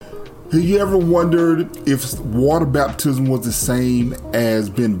Have you ever wondered if water baptism was the same as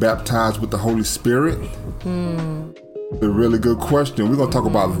being baptized with the Holy Spirit? A really good question. We're going to talk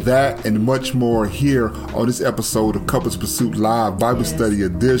about that and much more here on this episode of Couples Pursuit Live Bible Study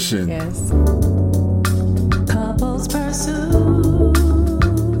Edition. Yes. Couples Pursuit.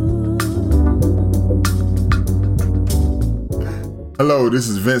 Hello, this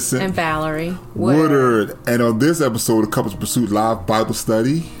is Vincent And Valerie Woodard. And on this episode of Couples Pursuit Live Bible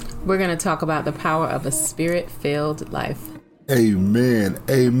Study, we're going to talk about the power of a spirit-filled life. Amen.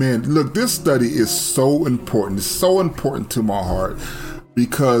 Amen. Look, this study is so important. It's so important to my heart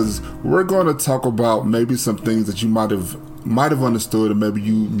because we're going to talk about maybe some things that you might have understood or maybe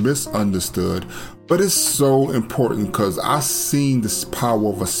you misunderstood. But it's so important because I've seen this power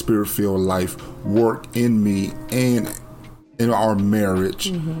of a spirit-filled life work in me and in our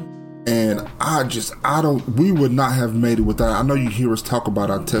marriage. And we would not have made it without. I know you hear us talk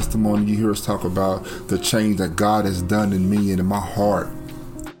about our testimony. You hear us talk about the change that God has done in me and in my heart.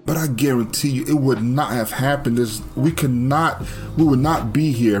 But I guarantee you, it would not have happened. We would not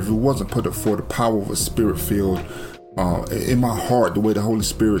be here if it wasn't put up for the power of a spirit-filled in my heart, the way the Holy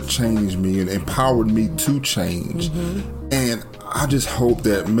Spirit changed me and empowered me to change. And I just hope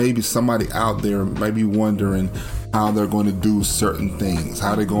that maybe somebody out there may be wondering how they're going to do certain things,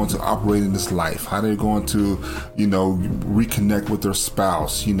 how they're going to operate in this life, how they're going to, reconnect with their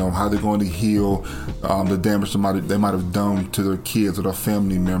spouse, how they're going to heal the damage they might have done to their kids or their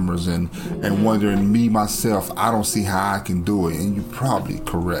family members, and wondering, me, myself, I don't see how I can do it. And you're probably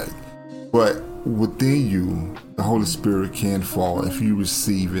correct. But within you, the Holy Spirit can fall if you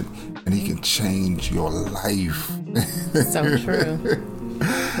receive it, and He can change your life. So true.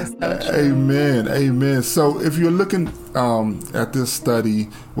 So true. Amen. Amen. So if you're looking at this study,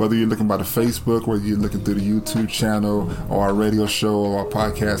 whether you're looking by the Facebook, whether you're looking through the YouTube channel or our radio show or our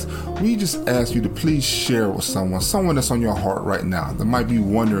podcast, we just ask you to please share with someone that's on your heart right now that might be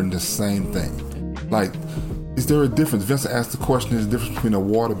wondering the same thing. Like, is there a difference? Vincent asked the question, is the difference between a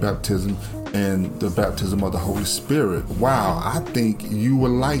water baptism and the baptism of the Holy Spirit? Wow, I think you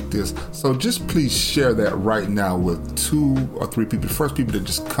will like this. So just please share that right now with 2 or 3 people, the first people that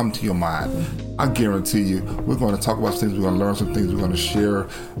just come to your mind. I guarantee you, we're going to talk about things, we're going to learn some things, we're going to share,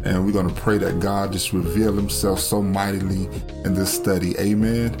 and we're going to pray that God just reveal Himself so mightily in this study.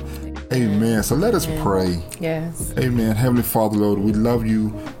 Amen. Amen. So let us pray. Yes. Amen. Heavenly Father, Lord, we love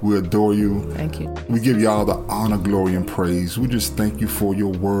you. We adore you. Thank you. We give you all the honor, glory, and praise. We just thank you for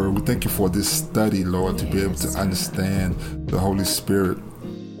your word. We thank you for this study, Lord, to be able to understand the Holy Spirit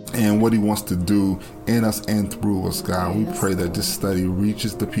and what He wants to do in us and through us, God. We pray that this study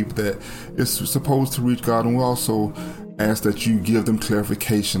reaches the people that it's supposed to reach, God. And we also ask that you give them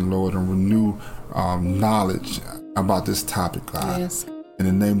clarification, Lord, and renew knowledge about this topic, God. Yes. In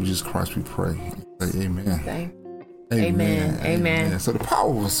the name of Jesus Christ, we pray. Say amen. Amen. So the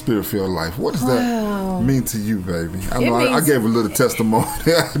power of a spirit-filled life, what does that mean to you, baby? I gave a little testimony.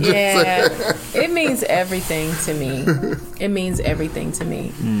 It means everything to me. It means everything to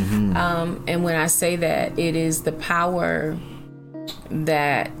me. And when I say that, it is the power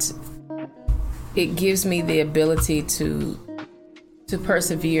that it gives me the ability to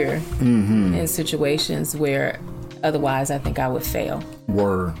persevere in situations where otherwise I think I would fail.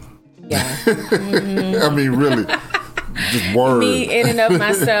 Word. Yeah. I mean, really. Just word. Me in and of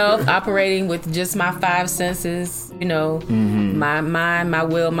myself, operating with just my 5 senses, my mind, my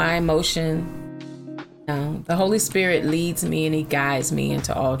will, my emotion. The Holy Spirit leads me and He guides me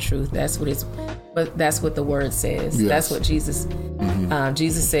into all truth. That's what the word says. Yes. That's what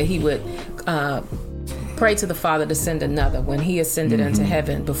Jesus said He would pray to the Father to send another. When He ascended into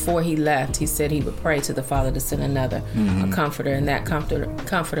heaven, before He left, He said He would pray to the Father to send another, a comforter, and that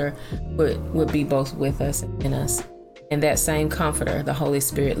comforter would be both with us and in us. And that same comforter, the Holy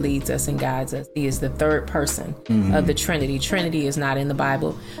Spirit, leads us and guides us. He is the third person of the Trinity. Trinity is not in the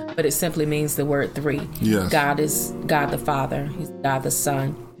Bible, but it simply means the word 3. Yes. God is God the Father. He's God the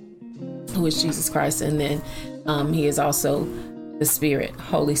Son, who is Jesus Christ. And then He is also the Spirit,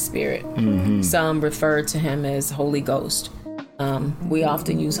 Holy Spirit. Some refer to Him as Holy Ghost. We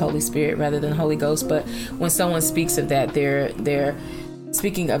often use Holy Spirit rather than Holy Ghost, but when someone speaks of that, they're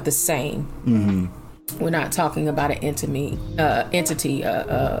speaking of the same. We're not talking about an entity, what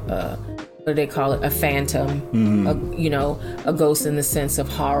do they call it? A phantom, a ghost in the sense of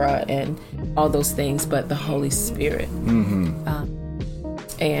horror and all those things, but the Holy Spirit.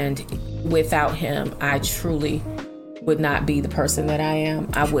 And without Him, I truly would not be the person that I am.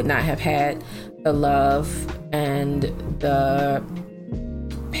 I would not have had the love and the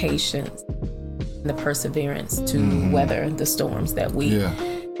patience and the perseverance to weather the storms that we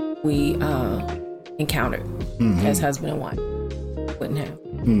we encountered as husband and wife. Wouldn't have.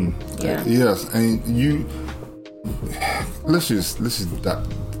 Yeah. Yes, and let's just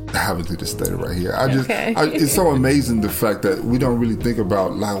dive into this study right here. It's so amazing the fact that we don't really think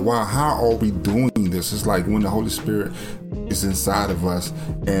about, like, wow, how are we doing this? It's like when the Holy Spirit is inside of us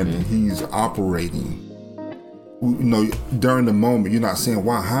and He's operating. During the moment, you're not saying,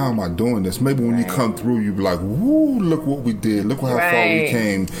 wow, how am I doing this? Maybe when you come through, you be like, woo, look what we did. Look how far we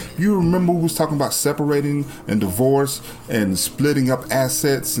came. You remember we was talking about separating and divorce and splitting up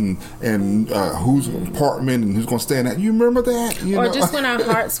assets and whose apartment and who's going to stay in that. You remember that? Just when our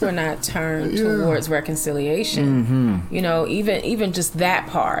hearts were not turned towards reconciliation. Even just that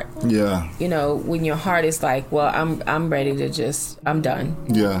part. Yeah. When your heart is like, well, I'm ready to I'm done.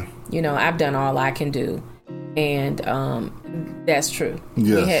 Yeah. I've done all I can do. And that's true.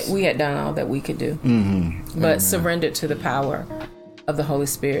 Yes. We had done all that we could do. But surrendered to the power of the Holy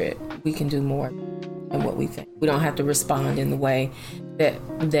Spirit, we can do more than what we think. We don't have to respond in the way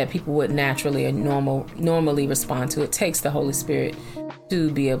that people would naturally or normally respond to. It takes the Holy Spirit to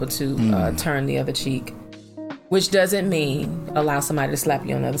be able to turn the other cheek. Which doesn't mean allow somebody to slap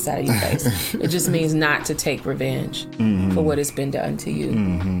you on the other side of your face. It just means not to take revenge for what has been done to you.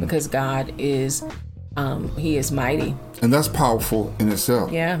 Because God is... He is mighty, and that's powerful in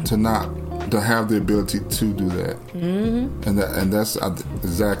itself. Yeah, to have the ability to do that, and that's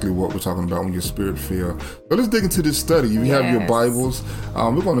exactly what we're talking about when you're spirit filled. But let's dig into this study. You have your Bibles.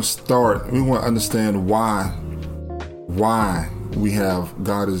 We're going to start. We want to understand why we have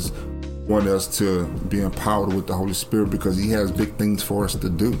God is wanting us to be empowered with the Holy Spirit, because He has big things for us to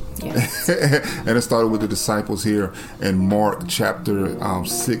do. Yes. And it started with the disciples here in Mark chapter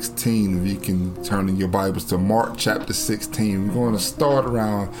 16. If you can turn in your Bibles to Mark chapter 16. We're going to start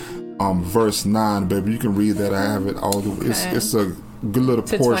around verse 9, baby. You can read that. I have it all the way. It's a good little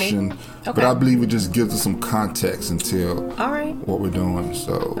portion, but I believe it just gives us some context until what we're doing.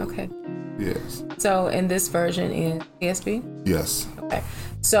 So yes. So in this version in ESV? Yes. Okay.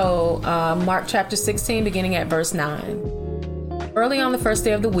 So, Mark chapter 16, beginning at verse 9. Early on the first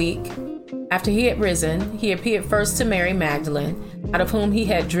day of the week, after he had risen, he appeared first to Mary Magdalene, out of whom he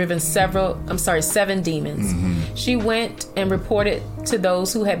had driven 7 demons. She went and reported to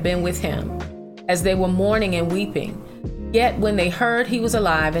those who had been with him, as they were mourning and weeping. Yet when they heard he was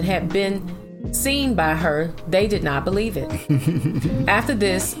alive and had been seen by her, they did not believe it. After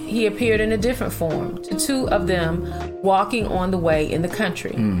this, he appeared in a different form to 2 of them walking on the way in the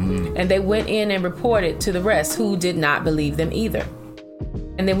country. And they went in and reported to the rest, who did not believe them either.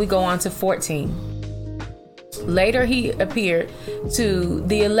 And then we go on to 14. Later he appeared to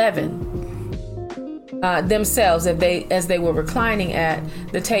the 11 themselves as they were reclining at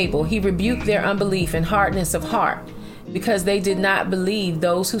the table. He rebuked their unbelief and hardness of heart, because they did not believe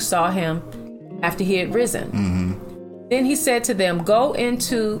those who saw him after he had risen. Then he said to them, go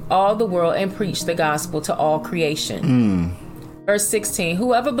into all the world and preach the gospel to all creation. Verse 16,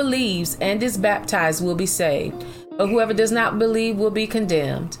 whoever believes and is baptized will be saved, but whoever does not believe will be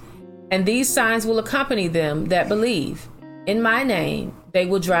condemned. And these signs will accompany them that believe. In my name, they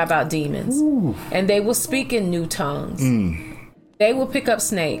will drive out demons, and they will speak in new tongues. They will pick up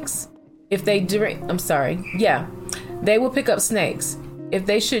snakes. If they drink, they will pick up snakes. If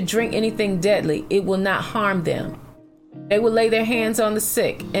they should drink anything deadly, it will not harm them. They will lay their hands on the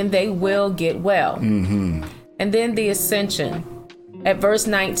sick, and they will get well. And then the ascension. At verse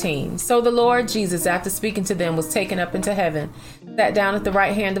 19, so the Lord Jesus, after speaking to them, was taken up into heaven, sat down at the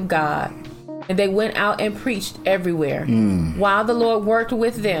right hand of God. And they went out and preached everywhere, while the Lord worked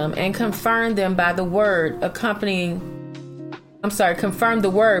with them and confirmed them by the word confirmed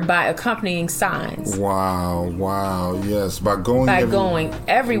the word by accompanying signs. Wow. Yes, by going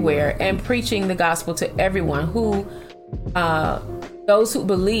everywhere and preaching the gospel to everyone who, those who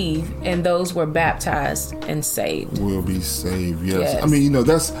believe and those were baptized and saved. Will be saved, yes. I mean,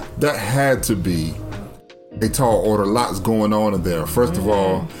 that had to be a tall order. Lots going on in there. First of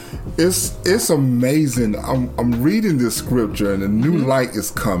all, it's amazing. I'm reading this scripture and a new light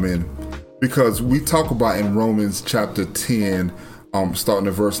is coming. Because we talk about in Romans chapter 10, starting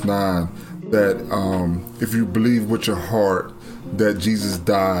at verse 9, that if you believe with your heart that Jesus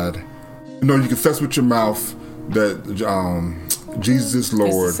died, you confess with your mouth that Jesus is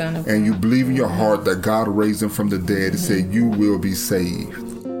Lord, and you believe in your heart that God raised him from the dead, it said you will be saved.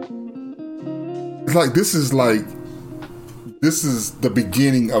 It's like this is the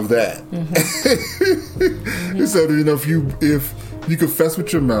beginning of that. He said, if you confess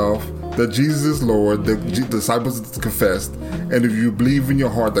with your mouth that Jesus is Lord, the disciples confessed, and if you believe in your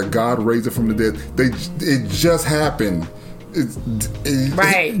heart that God raised it from the dead, it just happened.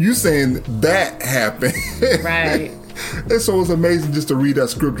 Right. You saying that happened. Right. And so it's amazing just to read that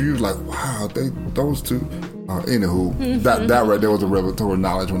scripture. You was like, wow, those two. Anywho, that right there was a revelatory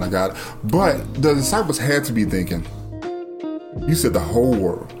knowledge when I got it. But the disciples had to be thinking, you said the whole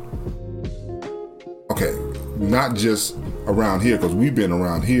world. Okay, not just around here, because we've been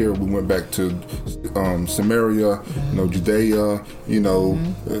around here. We went back to Samaria, Judea,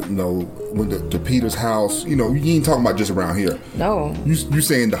 went to Peter's house. You ain't talking about just around here. No. You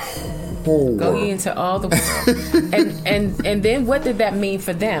saying the whole Go world. into all the world. and then what did that mean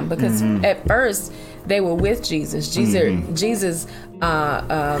for them? Because at first they were with Jesus. Jesus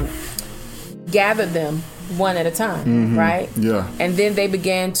gathered them one at a time, right? Yeah. And then they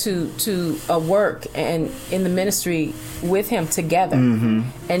began to work and in the ministry with him together.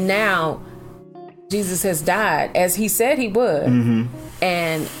 And now Jesus has died as he said he would,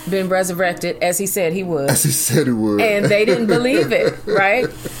 and been resurrected as he said he would. As he said he would. And they didn't believe it, right?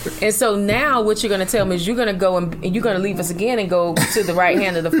 And so now what you're going to tell me is you're going to go and you're going to leave us again and go to the right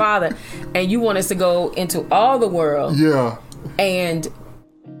hand of the Father, and you want us to go into all the world, and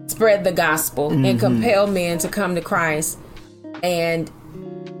spread the gospel and compel men to come to Christ. And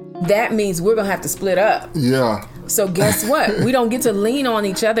that means we're going to have to split up. Yeah. So guess what? We don't get to lean on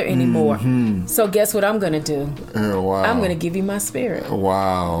each other anymore. So guess what I'm going to do? Wow. I'm going to give you my spirit.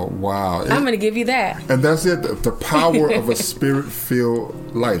 Wow. I'm going to give you that. And that's it. The power of a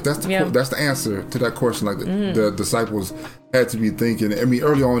spirit-filled life. That's the answer to that question. Like the disciples had to be thinking. I mean,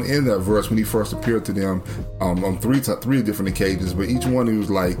 early on in that verse, when he first appeared to them on three different occasions, but each one he was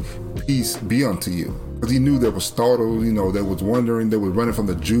like, "Peace be unto you." Because he knew they were startled, they was wondering, they were running from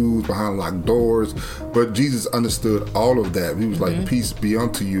the Jews behind locked doors. But Jesus understood all of that. He was like, "Peace be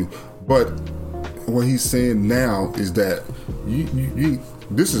unto you." But what he's saying now is that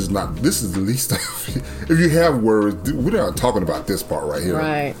this is the least. If you have words, we're not talking about this part right here.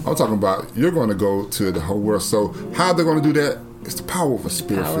 Right. I'm talking about you're going to go to the whole world. So how they're going to do that? It's the power of a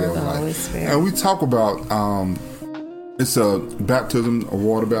spirit-filled life. Holy Spirit. And we talk about it's a baptism, a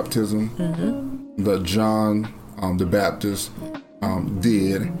water baptism that John the Baptist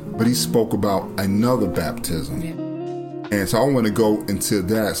did, but he spoke about another baptism. Yeah. And so I want to go into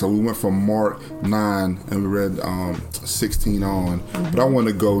that. So we went from Mark 9 and we read 16 on, but I want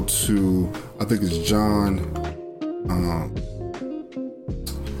to go to, I think it's John.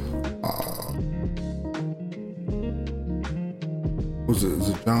 Was it? Is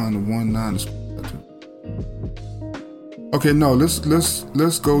it John 1:9? Okay, no. Let's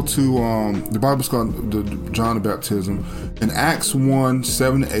go to the Bible's called the John the Baptism. In Acts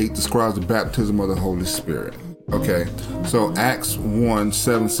 1:7-8 describes the baptism of the Holy Spirit. Okay, so Acts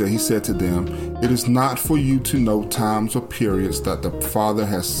 1:7 said, he said to them, "It is not for you to know times or periods that the Father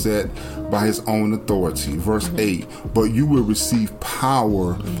has set by his own authority." Verse 8, "But you will receive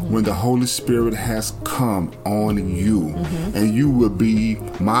power when the Holy Spirit has come on you, and you will be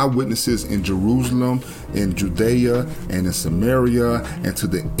my witnesses in Jerusalem, in Judea, and in Samaria, and to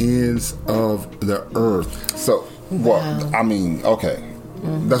the ends of the earth." So, okay.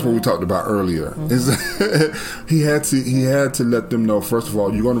 That's what we talked about earlier. He had to let them know, first of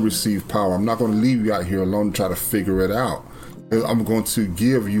all, you're going to receive power. I'm not going to leave you out here alone to try to figure it out. I'm going to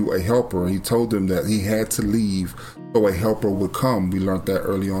give you a helper. He told them that he had to leave so a helper would come. We learned that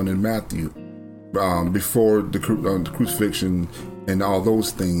early on in Matthew, before the crucifixion and all those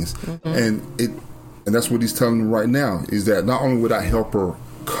things. And that's what he's telling them right now, is that not only will that helper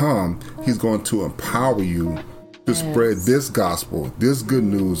come, he's going to empower you to spread this gospel, this good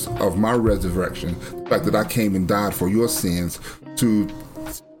news of my resurrection, the fact that I came and died for your sins, to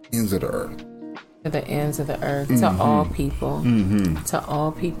the ends of the earth. To the ends of the earth, to all people, to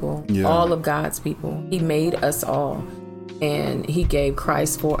all people, all of God's people. He made us all, and he gave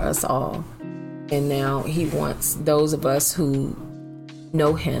Christ for us all. And now he wants those of us who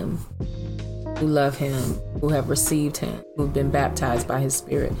know him, who love him, who have received him, who've been baptized by his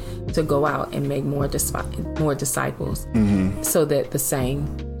Spirit, to go out and make more disciples, so that the same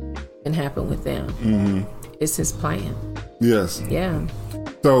can happen with them. It's his plan. Yes. Yeah.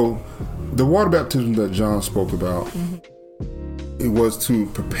 So the water baptism that John spoke about, it was to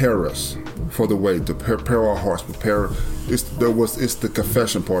prepare us for the way, to prepare our hearts, it's the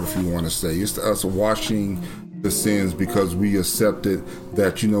confession part, if you want to say. It's us washing the sins, because we accepted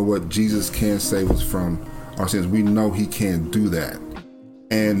that, you know what, Jesus can save us from our sins. We know he can do that.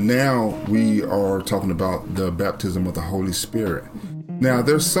 And now we are talking about the baptism of the Holy Spirit. Now,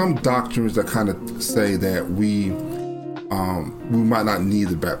 there's some doctrines that kind of say that we might not need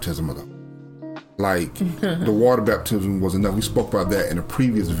the baptism of the Holy Spirit. Like the water baptism was enough. We spoke about that in a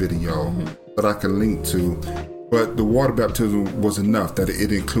previous video that I can link to. But the water baptism was enough, that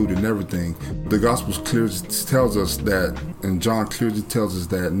it included everything. The Gospels clearly tells us that, and John clearly tells us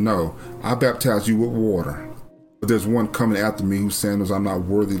that, no, I baptize you with water. But there's one coming after me whose sandals I'm not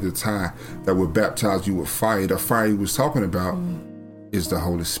worthy to tie, that will baptize you with fire. The fire he was talking about is the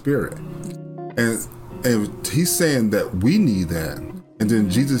Holy Spirit. And he's saying that we need that. And then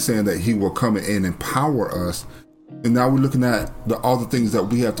Jesus saying that he will come and empower us. And now we're looking at all the things that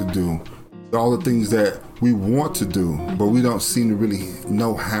we have to do, all the things that we want to do, but we don't seem to really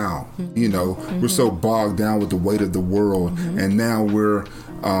know how. You know, we're so bogged down with the weight of the world. And now we're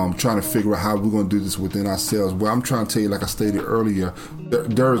trying to figure out how we're going to do this within ourselves. Well, I'm trying to tell you, like I stated earlier,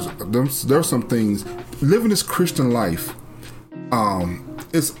 there's some things. Living this Christian life,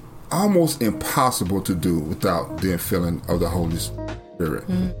 it's almost impossible to do without the infilling of the Holy Spirit.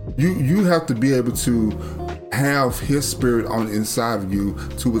 You have to be able to have His Spirit on the inside of you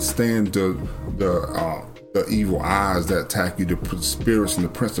to withstand the evil eyes that attack you, the spirits and the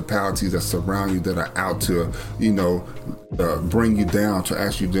principalities that surround you, that are out to, bring you down, to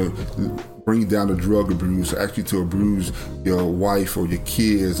ask you to bring you down to drug abuse, to ask you to abuse your wife or your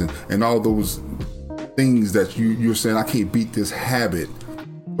kids, and all those things that you're saying, I can't beat this habit.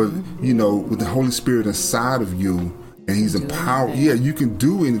 But, with the Holy Spirit inside of you, and He's empowered, you can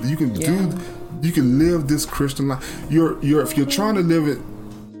do anything. You can live this Christian life. If you're trying to live it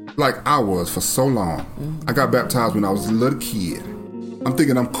like I was for so long. I got baptized when I was a little kid. I'm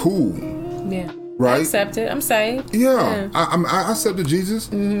thinking I'm cool. Yeah. Right? I accept it. I'm saved. Yeah. I accepted Jesus.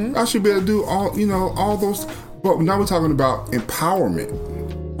 I should be able to do all those. But now we're talking about empowerment.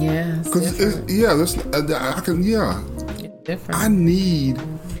 Yeah. Because It's different. I need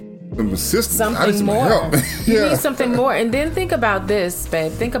some assistance. Something more. Help. You need something more. And then think about this,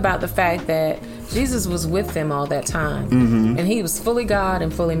 babe. Think about the fact that Jesus was with them all that time. And He was fully God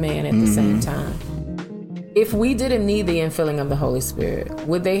and fully man at the same time. If we didn't need the infilling of the Holy Spirit,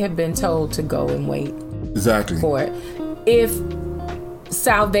 would they have been told to go and wait for it? If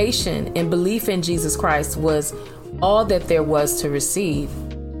salvation and belief in Jesus Christ was all that there was to receive,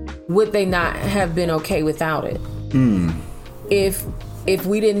 would they not have been okay without it? If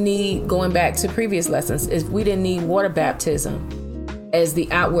we didn't need, going back to previous lessons, if we didn't need water baptism as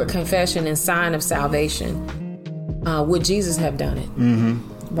the outward confession and sign of salvation, would Jesus have done it?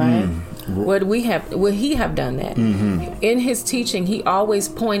 Right? Would He have done that? In His teaching, He always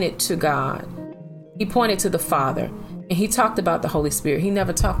pointed to God. He pointed to the Father, and He talked about the Holy Spirit. He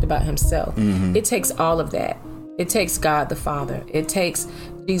never talked about Himself. It takes all of that. It takes God the Father. It takes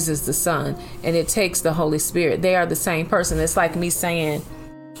Jesus the Son, and it takes the Holy Spirit. They are the same person. It's like me saying,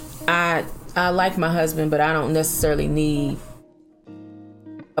 I like my husband, but I don't necessarily need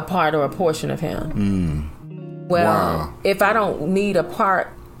a part or a portion of him. Well, if I don't need a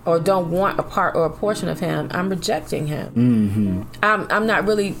part or don't want a part or a portion of Him, I'm rejecting Him. I'm not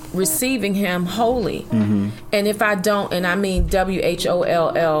really receiving Him wholly. And if I don't, and I mean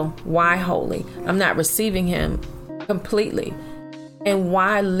WHOLLY wholly, I'm not receiving Him completely. And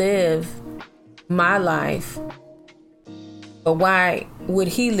why live my life, or why would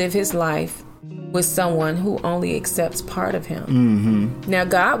He live His life with someone who only accepts part of Him? Now,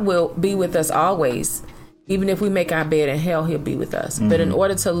 God will be with us always. Even if we make our bed in hell, He'll be with us. But in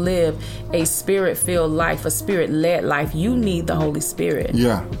order to live a Spirit-filled life, a Spirit-led life, you need the Holy Spirit.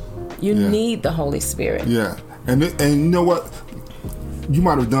 You need the Holy Spirit. And you know what? You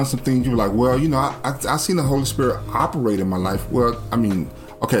might have done some things. You were like, well, I seen the Holy Spirit operate in my life. Well, I mean,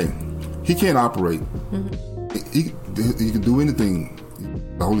 okay, He can't operate. He can do anything.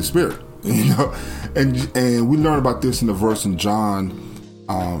 The Holy Spirit, And we learn about this in the verse in John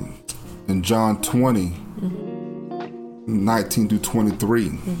 20. 19 through 23.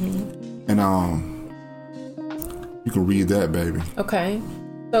 And you can read that, baby. Okay.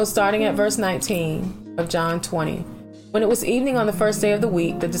 So starting at verse 19 of John 20. When it was evening on the first day of the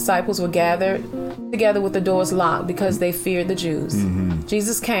week, the disciples were gathered together with the doors locked because they feared the Jews.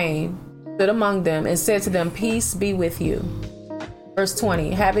 Jesus came, stood among them, and said to them, "Peace be with you." Verse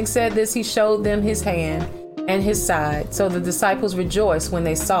 20. Having said this, He showed them His hand and His side. So the disciples rejoiced when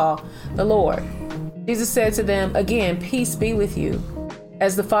they saw the Lord. Jesus said to them again, "Peace be with you.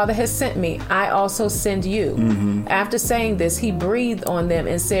 As the Father has sent me, I also send you." After saying this, He breathed on them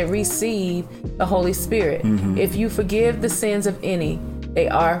and said, "Receive the Holy Spirit. If you forgive the sins of any, they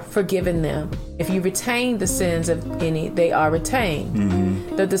are forgiven them. If you retain the sins of any, they are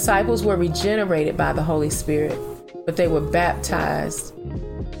retained." The disciples were regenerated by the Holy Spirit, but they were baptized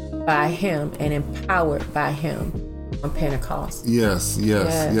by Him and empowered by Him on Pentecost. Yes.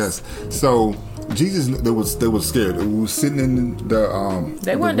 So Jesus, they was scared. They were sitting in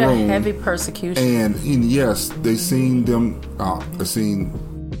they were under heavy persecution, and yes, they seen them. They seen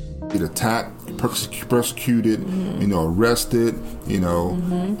it attacked, persecuted, arrested,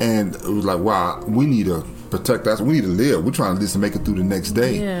 and it was like, wow, we need to protect us. We need to live. We're trying to just make it through the next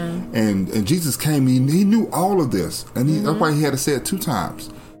day. Yeah. And Jesus came. He knew all of this, and that's why he had to say it 2 times.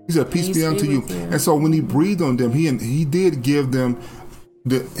 He said, "Peace be unto you." And so when he breathed on them, he did give them.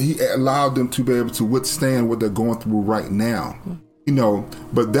 He allowed them to be able to withstand what they're going through right now.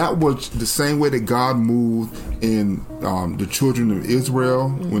 But that was the same way that God moved in the children of Israel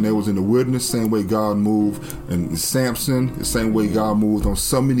when they was in the wilderness, same way God moved in Samson, the same way God moved on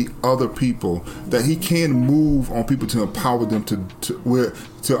so many other people, that he can move on people to empower them to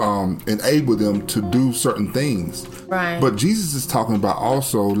enable them to do certain things. Right. But Jesus is talking about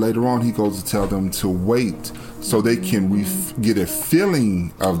also later on, he goes to tell them to wait so they can get a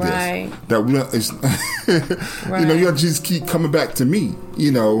feeling of this. That we don't, it's, right. You have to just keep coming back to me,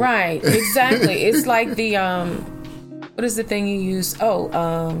 Right, exactly. It's like the, what is the thing you use?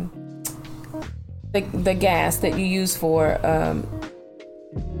 The gas that you use for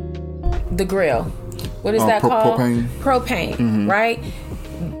the grill. What is that called? Propane, right?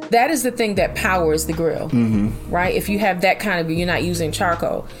 That is the thing that powers the grill, right? If you have that kind of, you're not using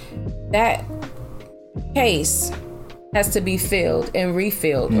charcoal. That case has to be filled and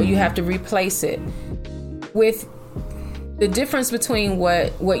refilled, or you have to replace it. With the difference between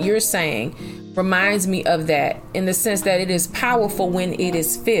what you're saying reminds me of that in the sense that it is powerful when it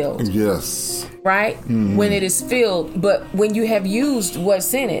is filled. Yes. Right? When it is filled, but when you have used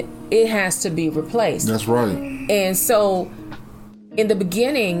what's in it, it has to be replaced. That's right. And so in the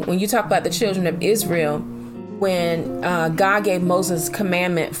beginning, when you talk about the children of Israel, when God gave Moses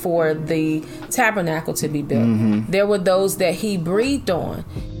commandment for the tabernacle to be built, there were those that he breathed on.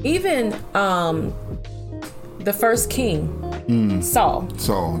 Even the first king, Saul.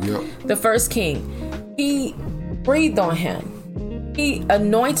 Yep. The first king, he breathed on him. He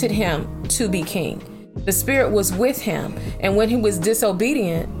anointed him to be king. The Spirit was with him. And when he was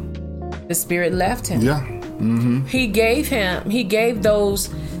disobedient, the Spirit left him. Yeah. He gave those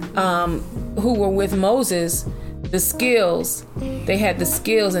who were with Moses the skills. They had the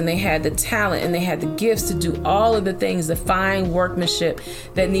skills and they had the talent and they had the gifts to do all of the things, the fine workmanship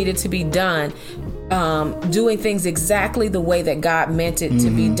that needed to be done, doing things exactly the way that God meant it to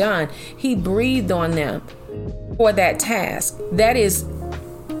be done. He breathed on them for that task. That is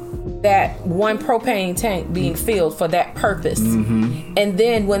that one propane tank being filled for that purpose. And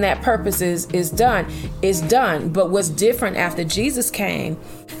then when that purpose is done, it's done. But what's different after Jesus came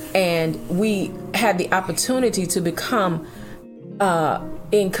and we had the opportunity to become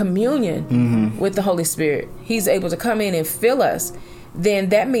in communion with the Holy Spirit, he's able to come in and fill us, then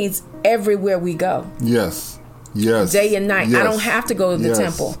that means everywhere we go. Yes. Day and night. Yes. I don't have to go to the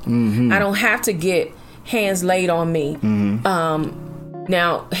temple. I don't have to get hands laid on me.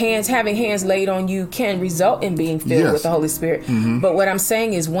 Now, having hands laid on you can result in being filled with the Holy Spirit. But what I'm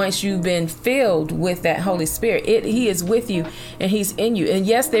saying is once you've been filled with that Holy Spirit, he is with you and he's in you. And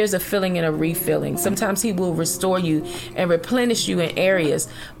yes, there's a filling and a refilling. Sometimes he will restore you and replenish you in areas.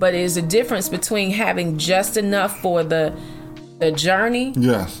 But there's a difference between having just enough for the journey.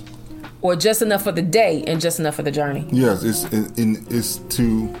 Yes. Or just enough for the day and just enough for the journey. Yes, it's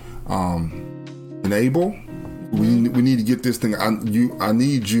to enable. We need to get this thing. I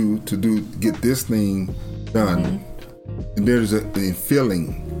need you to get this thing done. And there's a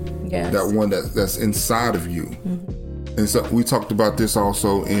feeling, that one that's inside of you. And so we talked about this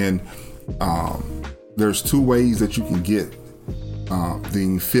also in. There's 2 ways that you can get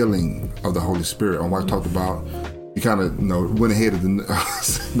the feeling of the Holy Spirit. And what I talked about, you kind of went ahead of the.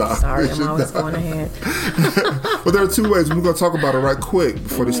 Sorry, I'm always going ahead. But there are 2 ways. We're going to talk about it right quick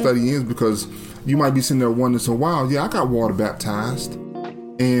before the study ends, because you might be sitting there wondering, so wow, I got water baptized,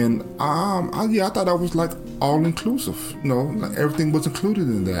 and I thought that was like all inclusive. Like everything was included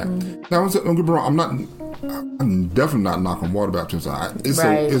in that. Now, don't get me wrong, I'm definitely not knocking water baptism. It's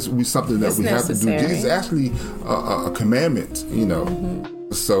something that we have to do. It's actually a commandment,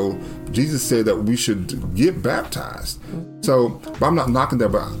 So Jesus said that we should get baptized. So, but I'm not knocking that.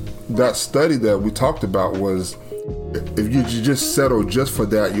 But that study that we talked about was, if you just settle just for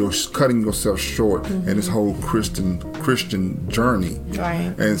that, you're cutting yourself short in this whole Christian journey.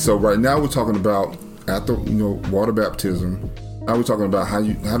 Right. And so right now we're talking about after water baptism. Now we're talking about how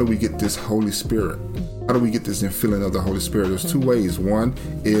do we get this Holy Spirit? How do we get this infilling of the Holy Spirit? There's 2 ways. One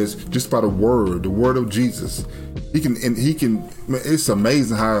is just by the word of Jesus. He can. It's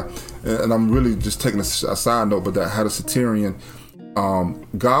amazing how, and I'm really just taking a side note, but how the centurion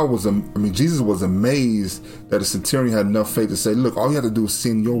Jesus was amazed that the centurion had enough faith to say, look, all you have to do is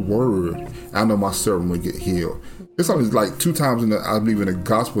send your word. I know my servant will get healed. It's only like 2 times I believe in the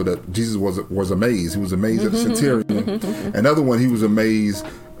gospel that Jesus was amazed. He was amazed at the centurion. Another one, he was amazed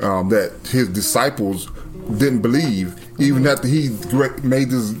that his disciples didn't believe, even after he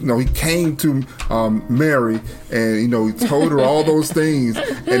made this. He came to Mary and he told her all those things,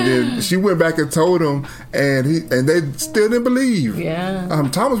 and then she went back and told him, and they still didn't believe. Yeah.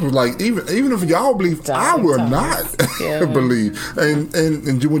 Thomas was like, even if y'all believe, I will not believe. And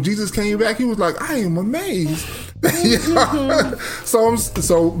when Jesus came back, he was like, I am amazed.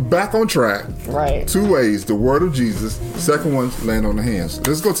 So back on track. Right. 2 ways: the word of Jesus. Second one, land on the hands.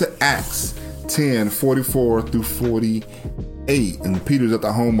 Let's go to Acts 10:44 through 48, and Peter's at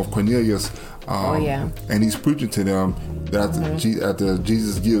the home of Cornelius. And he's preaching to them. After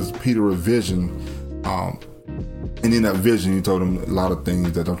Jesus gives Peter a vision, and in that vision, he told him a lot of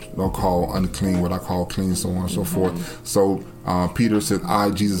things that don't call unclean, what I call clean, so on and so forth. So Peter said,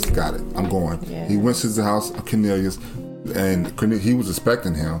 Jesus got it. I'm going. Yeah. He went to the house of Cornelius, and he was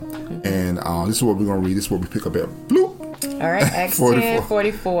expecting him. And this is what we're going to read. This is what we pick up at. Bloop. All right, Acts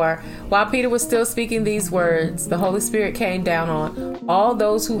 10:44. While Peter was still speaking these words, the Holy Spirit came down on all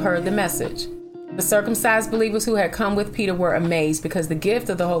those who heard the message. The circumcised believers who had come with Peter were amazed because the gift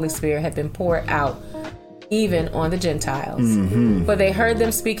of the Holy Spirit had been poured out even on the Gentiles. For they heard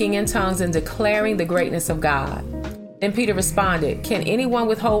them speaking in tongues and declaring the greatness of God. Then Peter responded, can anyone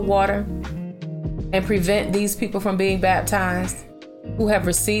withhold water and prevent these people from being baptized who have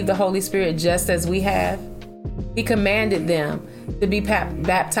received the Holy Spirit just as we have? He commanded them to be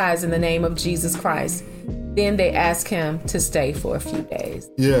baptized in the name of Jesus Christ. Then they asked him to stay for a few days.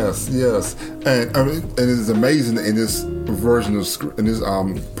 Yes. And it is amazing in this version of in this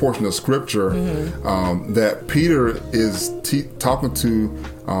portion of scripture that Peter is talking to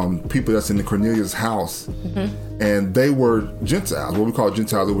people that's in the Cornelius house, and they were Gentiles, what we call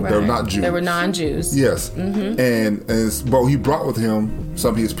Gentiles. They were not Jews. They were non-Jews. Yes, but he brought with him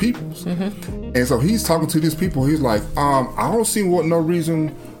some of his peoples, and so he's talking to these people. He's like, I don't see no reason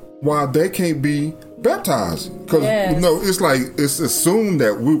why they can't be baptized, because it's like it's assumed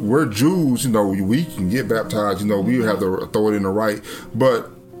that we're Jews. We can get baptized. We have the authority and the right. But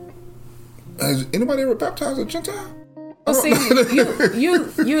has anybody ever baptized a Gentile? Well, see,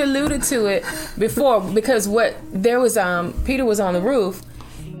 you alluded to it before, because Peter was on the roof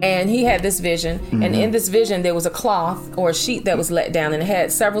and he had this vision, and in this vision there was a cloth or a sheet that was let down, and it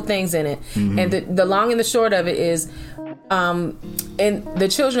had several things in it. And the long and the short of it is, and the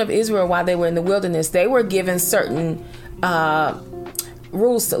children of Israel, while they were in the wilderness, they were given certain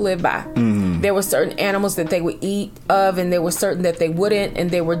rules to live by. There were certain animals that they would eat of, and there were certain that they wouldn't, and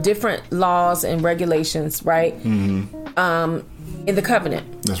there were different laws and regulations, right? In the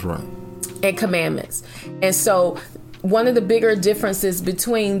covenant. That's right. And commandments. And so one of the bigger differences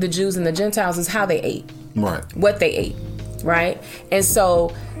between the Jews and the Gentiles is how they ate. Right. What they ate. Right. And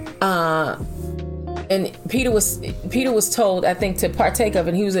so and Peter was told, I think, to partake of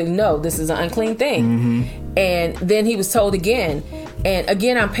it, and he was like, no, this is an unclean thing. And then he was told again, and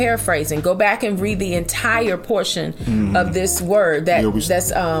again, I'm paraphrasing, go back and read the entire portion of this word that's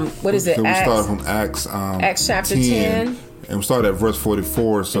what is it? So we started from Acts chapter 10. And we started at verse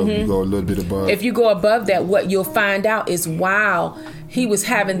 44, so you go a little bit above. If you go above that, what you'll find out is while he was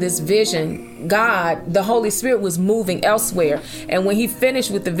having this vision, God, the Holy Spirit, was moving elsewhere. And when he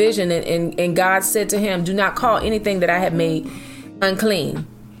finished with the vision, and God said to him, do not call anything that I have made unclean.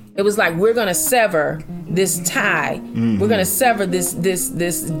 It was like, we're going to sever this tie. We're going to sever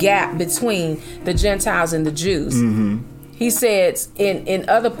this gap between the Gentiles and the Jews. He says in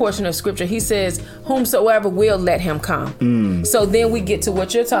other portion of scripture, he says, whomsoever will, let him come. So then we get to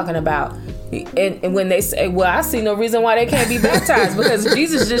what you're talking about. And when they say, well, I see no reason why they can't be baptized, because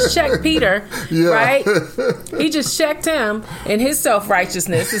Jesus just checked Peter, right? He just checked him in his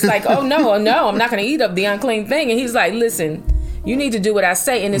self-righteousness. It's like, oh no, I'm not going to eat of the unclean thing. And he's like, listen, you need to do what I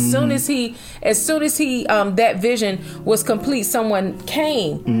say. And as soon as he that vision was complete, someone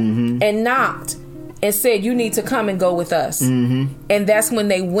came and knocked and said, you need to come and go with us. And that's when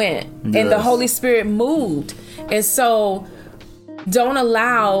they went. And the Holy Spirit moved. And so don't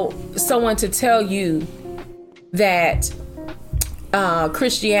allow someone to tell you that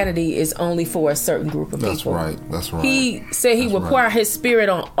Christianity is only for a certain group of people. That's right. He said he would pour out his spirit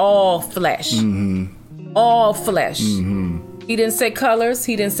on all flesh. All flesh. He didn't say colors.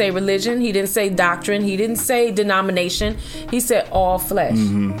 He didn't say religion. He didn't say doctrine. He didn't say denomination. He said all flesh.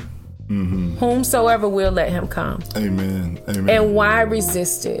 Whomsoever will, let him come. Amen. And why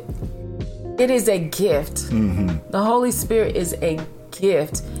resist it? It is a gift. The Holy Spirit is a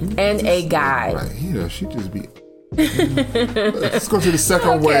gift and a guide. Right here, she just be. Let's go to the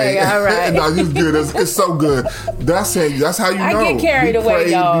second way. All right. No, it's good. It's so good. That's how you know. I get carried away,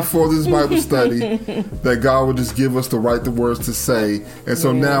 prayed y'all. before this Bible study that God would just give us the words to say, and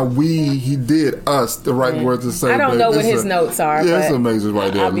so now He did us the right words to say. I don't know what his notes are. Yeah, but it's amazing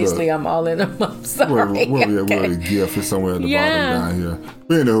right there. Obviously, Look. I'm all in them. I'm sorry. We're a gift is somewhere at the bottom down here.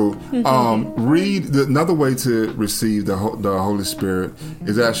 But anywho, read another way to receive the Holy Spirit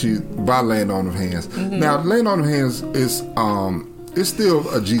is actually by laying on of hands. Now, laying on of hands is it's still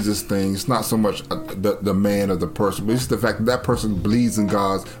a Jesus thing. It's not so much the man or the person, but it's the fact that person believes in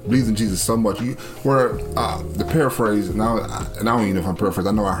Jesus so much. The paraphrase, and I don't even know if I'm paraphrasing.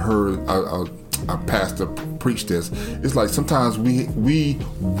 I know I heard a pastor preach this. It's like sometimes we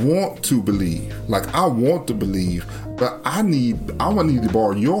want to believe. Like I want to believe, but I need to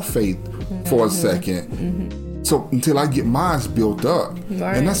borrow your faith for a second. So until I get mine built up,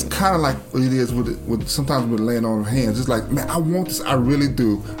 and that's kind of like what it is with sometimes with laying on hands. It's like, man, I want this. I really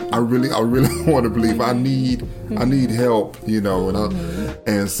do. I really want to believe. I need help,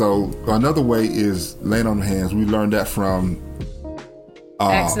 and so another way is laying on hands. We learned that from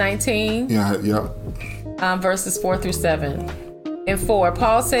Acts 19. Yeah. Verses 4-7. In 4,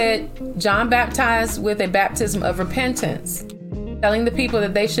 Paul said, John baptized with a baptism of repentance, telling the people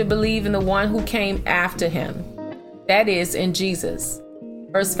that they should believe in the one who came after him, that is, in Jesus.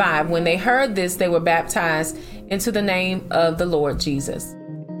 Verse 5, when they heard this, they were baptized into the name of the Lord Jesus.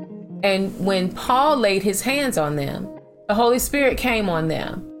 And when Paul laid his hands on them, the Holy Spirit came on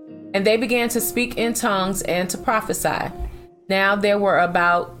them, and they began to speak in tongues and to prophesy. Now there were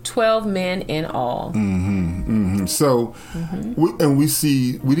about 12 men in all. So, we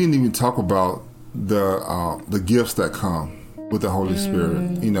didn't even talk about the gifts that come with the Holy Spirit,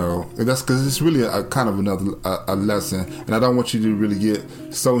 and that's because it's really a kind of another lesson. And I don't want you to really get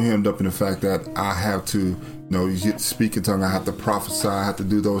so hemmed up in the fact that I have to, you get to speak in tongue, I have to prophesy, I have to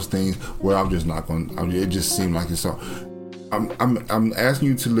do those things. Well, I'm just not going. It just seemed like it's so. I'm asking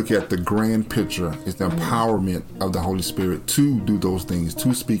you to look at the grand picture. It's the empowerment of the Holy Spirit to do those things,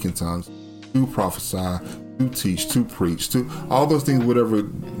 to speak in tongues, to prophesy, to teach, to preach, to all those things, whatever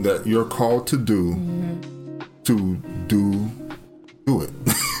that you're called to do, to do it.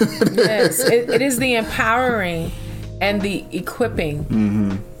 Yes, it is the empowering and the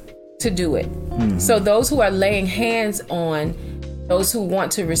equipping to do it. So those who are laying hands on those who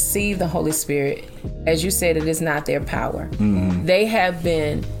want to receive the Holy Spirit, as you said, it is not their power. They have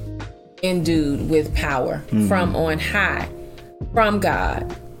been endued with power from on high, from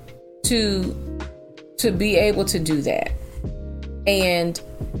God, to be able to do that. And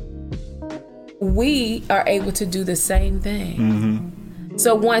we are able to do the same thing.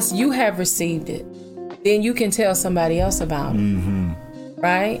 So once you have received it, then you can tell somebody else about it.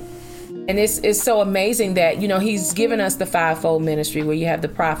 Right? And it's so amazing that, he's given us the fivefold ministry where you have the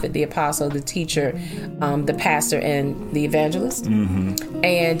prophet, the apostle, the teacher, the pastor, and the evangelist.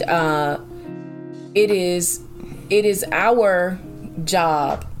 And it is our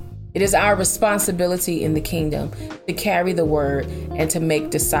job, it is our responsibility in the kingdom to carry the word and to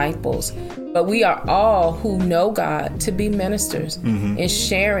make disciples. But we are all who know God to be ministers in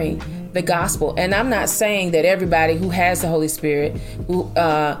sharing the gospel. And I'm not saying that everybody who has the Holy Spirit,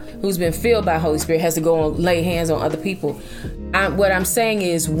 who's been filled by the Holy Spirit, has to go and lay hands on other people. What I'm saying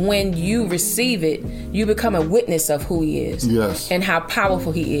is when you receive it, you become a witness of who he is. Yes. And how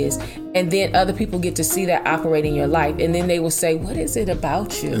powerful he is. And then other people get to see that operate in your life. And then they will say, what is it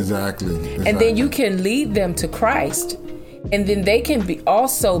about you? Exactly. And then you can lead them to Christ. And then they can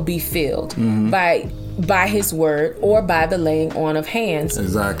also be filled by his word or by the laying on of hands.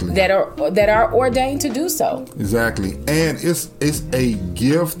 Exactly. That are ordained to do so. Exactly. And it's a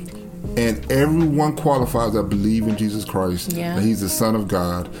gift, and everyone qualifies that believe in Jesus Christ, that he's the Son of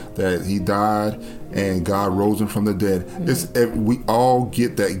God, that he died and God rose him from the dead. We all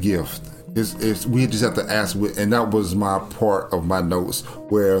get that gift. We just have to ask, and that was my part of my notes,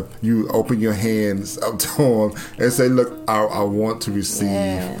 where you open your hands up to him and say, look, I want to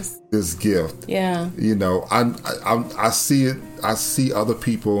receive this gift. Yeah. I see it. I see other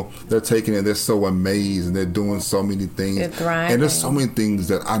people, they're taking it, they're so amazed, and they're doing so many things. They're thriving. And there's so many things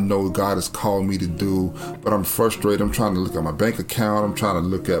that I know God has called me to do, but I'm frustrated. I'm trying to look at my bank account. I'm trying to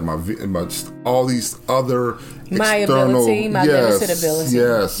look at my all these other my external... limited ability.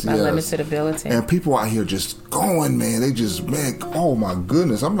 My limited ability. And people out here just going, man. They just, oh my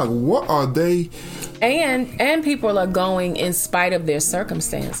goodness. I'm like, what are they... And people are going in spite of their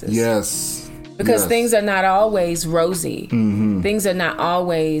circumstances. Yes. Because things are not always rosy. Things are not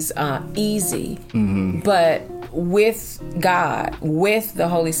always easy. But with God, with the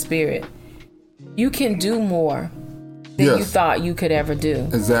Holy Spirit, you can do more than you thought you could ever do.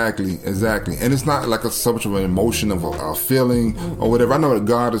 Exactly. And it's not like so much of an emotion of a feeling or whatever. I know that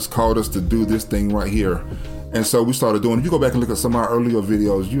God has called us to do this thing right here. And so we started doing, if you go back and look at some of our earlier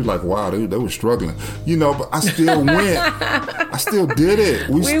videos, you're like, wow, they were struggling. But I still went. I still did it.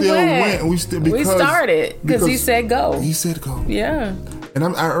 We still went. We started because he said go. He said go. Yeah. And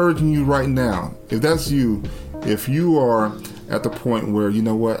I'm urging you right now, if that's you, if you are at the point where, you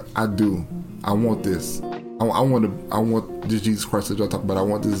know what, I want this. I want this Jesus Christ that y'all talk about. I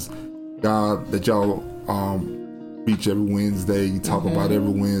want this God that y'all preach every Wednesday. You talk about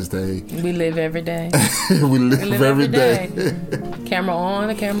every Wednesday. We live every day. we live every day. Camera on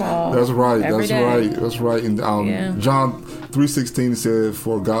and camera off. That's right. That's right. And John 3:16 said,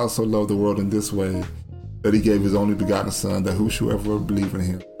 "For God so loved the world in this way, that He gave His only begotten Son, that whosoever believe in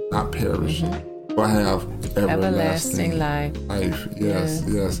Him not perish, but have everlasting life."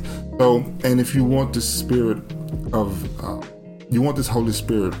 Yes. So, and if you want the Spirit of, you want this Holy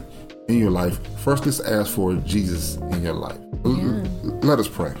Spirit in your life, first let's ask for Jesus in your life. Let us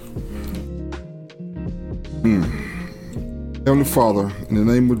pray. Heavenly Father, in the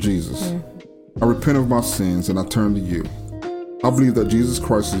name of Jesus, I repent of my sins and I turn to you. I believe that Jesus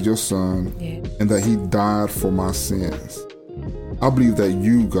Christ is your Son and that He died for my sins. I believe that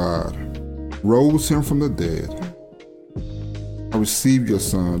you, God, rose Him from the dead. I receive your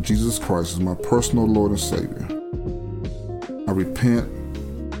Son, Jesus Christ, as my personal Lord and Savior. I repent,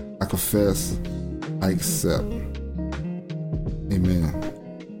 I confess, I accept. Amen.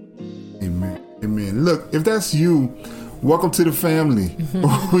 Look, if that's you, welcome to the family.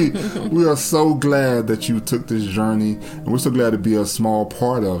 We are so glad that you took this journey, and we're so glad to be a small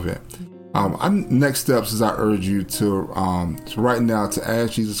part of it. Next steps is I urge you to right now to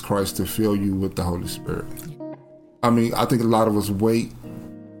ask Jesus Christ to fill you with the Holy Spirit. I think a lot of us wait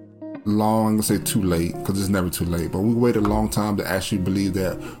long, I'm going to say too late, because it's never too late, but we wait a long time to actually believe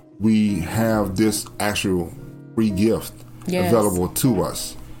that we have this actual free gift available to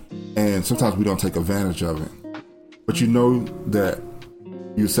us. And sometimes we don't take advantage of it. But you know that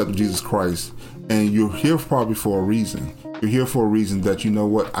you accepted Jesus Christ, and you're here probably for a reason. You're here for a reason that, you know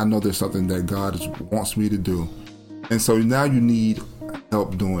what, I know there's something that God wants me to do. And so now you need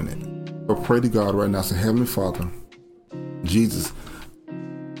help doing it. So pray to God right now. Say, Heavenly Father, Jesus,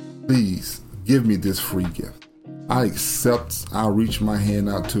 please give me this free gift. I'll reach my hand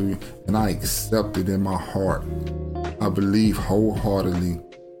out to you, and I accept it in my heart. I believe wholeheartedly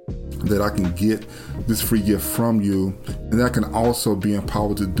that I can get this free gift from you, and that I can also be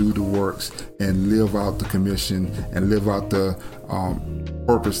empowered to do the works and live out the commission and live out the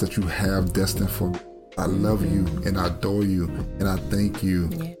purpose that you have destined for me. I love you and I adore you and I thank you.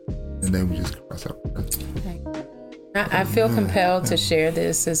 In the name of Jesus Christ, I feel compelled to share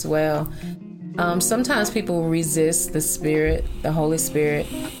this as well. Sometimes people resist the Holy Spirit,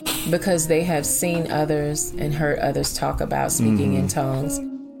 because they have seen others and heard others talk about speaking in tongues.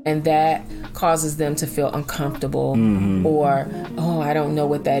 And that causes them to feel uncomfortable, or, I don't know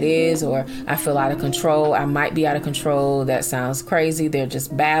what that is, or I feel out of control. I might be out of control. That sounds crazy. They're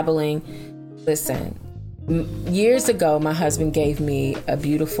just babbling. Listen, years ago, my husband gave me a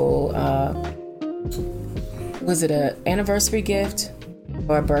beautiful, was it an anniversary gift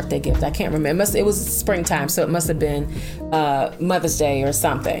or a birthday gift? I can't remember. It was springtime, so it must have been Mother's Day or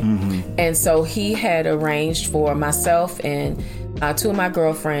something. And so he had arranged for myself and two of my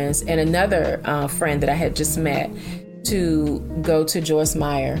girlfriends and another friend that I had just met to go to Joyce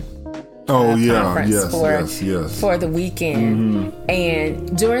Meyer conference for the weekend.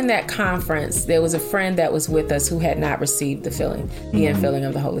 And during that conference, there was a friend that was with us who had not received the infilling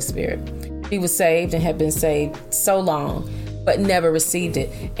of the Holy Spirit. He was saved and had been saved so long, but never received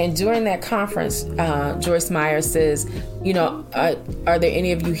it. And during that conference, Joyce Meyer says, are there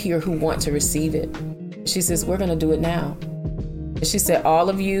any of you here who want to receive it? She says, we're going to do it now. She said, all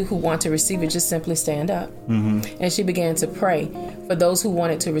of you who want to receive it, just simply stand up. And she began to pray for those who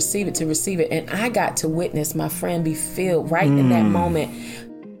wanted to receive it. And I got to witness my friend be filled right in that moment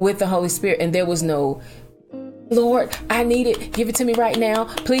with the Holy Spirit. And there was no, Lord, I need it. Give it to me right now.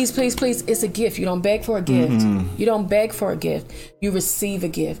 Please, please, please. It's a gift. You don't beg for a gift. You don't beg for a gift. You receive a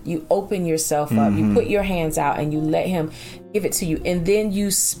gift. You open yourself up. You put your hands out and you let Him give it to you, and then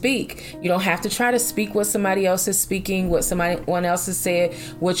you speak. You don't have to try to speak what somebody else is speaking, what someone else has said,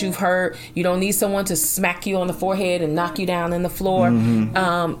 what you've heard. You don't need someone to smack you on the forehead and knock you down in the floor.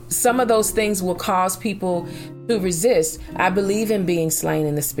 Some of those things will cause people to resist. I believe in being slain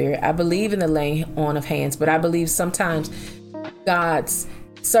in the spirit. I believe in the laying on of hands, but I believe sometimes God's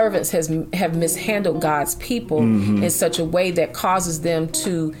servants have mishandled God's people in such a way that causes them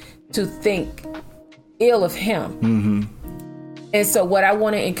to think ill of him. And so what I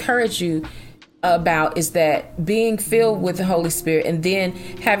want to encourage you about is that being filled with the Holy Spirit and then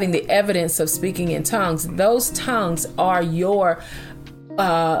having the evidence of speaking in tongues, those tongues are your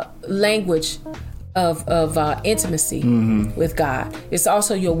language of intimacy with God. It's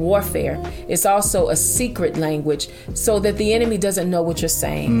also your warfare. It's also a secret language so that the enemy doesn't know what you're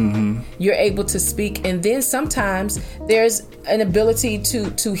saying. You're able to speak, and then sometimes there's an ability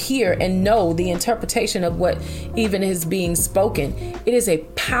to hear and know the interpretation of what even is being spoken. It is a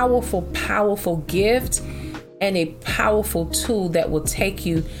powerful, powerful gift and a powerful tool that will take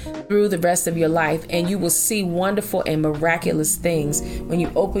you through the rest of your life, and you will see wonderful and miraculous things when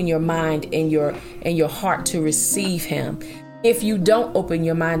you open your mind and your heart to receive him. If you don't open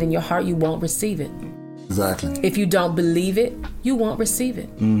your mind and your heart, you won't receive it. Exactly. If you don't believe it, you won't receive it.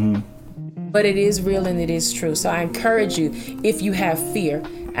 But it is real and it is true. So I encourage you, if you have fear,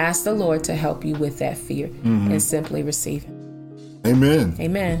 ask the Lord to help you with that fear and simply receive it. Amen.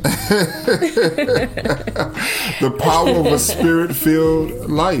 Amen. The power of a spirit-filled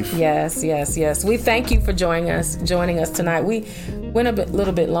life. Yes, yes, yes. We thank you for joining us tonight. We went a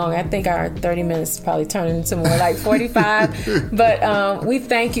little bit long. I think our 30 minutes probably turned into more like 45. But we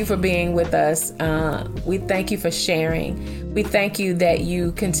thank you for being with us. We thank you for sharing. We thank you that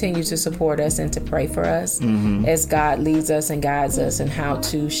you continue to support us and to pray for us as God leads us and guides us in how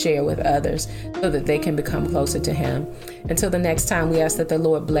to share with others so that they can become closer to him. Until the next time, we ask that the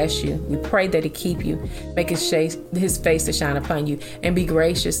Lord bless you. We pray that he keep you, make his face to shine upon you, and be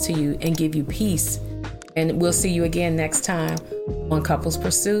gracious to you and give you peace. And we'll see you again next time on Couples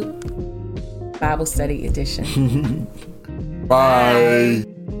Pursuit Bible Study Edition. Bye.